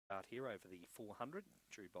Out here over the 400,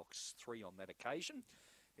 drew box 3 on that occasion.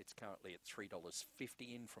 It's currently at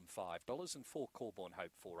 $3.50 in from $5, and 4 Corborn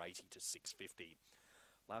Hope $4.80 to $6.50.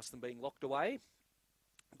 Last them being locked away.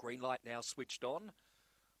 Green light now switched on.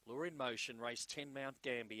 Lure in motion, race 10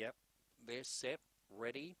 Mt-Gambier. They're set,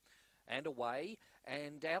 ready, and away.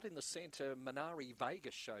 And out in the centre, Minari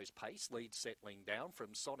Vegas shows pace. Lead settling down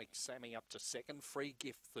from Sonic Sammy up to second. Free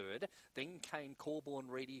Gift third. Then came Corborn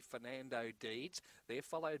Reedy, Fernando Deeds. They're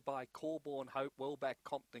followed by Corborn Hope, Wellback,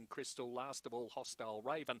 Compton Crystal. Last of all, Hostile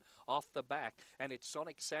Raven off the back. And it's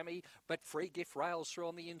Sonic Sammy, but Free Gift rails through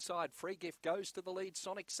on the inside. Free Gift goes to the lead.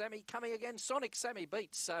 Sonic Sammy coming again. Sonic Sammy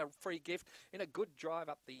beats Free Gift in a good drive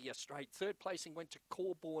up the straight. Third placing went to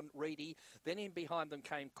Corborn Reedy. Then in behind them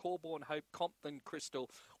came Corborn Hope, Compton Crystal.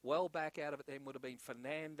 Well back out of it then would have been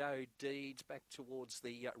Fernando Deeds back towards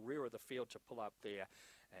the rear of the field to pull up there.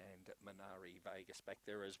 And Minari Vegas back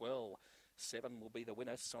there as well. 7 will be the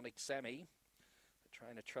winner, Sonic Sammy. The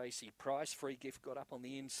trainer Tracy Price. Free Gift got up on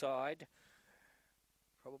the inside.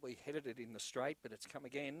 Probably headed it in the straight, but it's come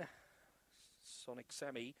again. Sonic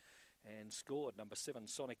Sammy and scored. Number 7,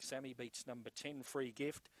 Sonic Sammy beats number 10, Free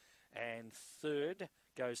Gift. And third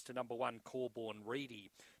goes to number 1, Corborn Reedy.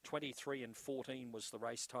 23 and 14 was the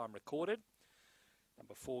race time recorded.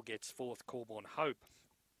 Number 4 gets 4th, Corborn Hope.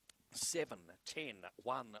 7, 10,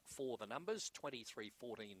 1 for the numbers. 23,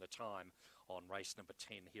 14 the time on race number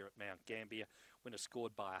 10 here at Mt-Gambier. Winner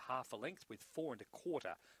scored by a half a length with 4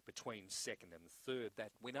 1/4 between second and third.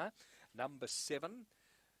 That winner, number 7,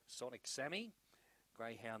 Sonic Sammy.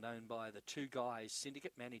 Greyhound owned by the Two Guys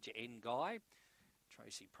Syndicate, manager N Guy.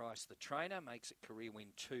 Tracy Price, the trainer, makes it career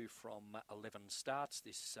win 2 from 11 starts.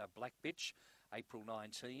 This black bitch, April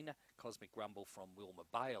 19, Cosmic Rumble from Wilma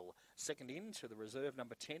Bale. Second in to the reserve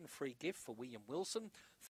number 10, Free Gift for William Wilson.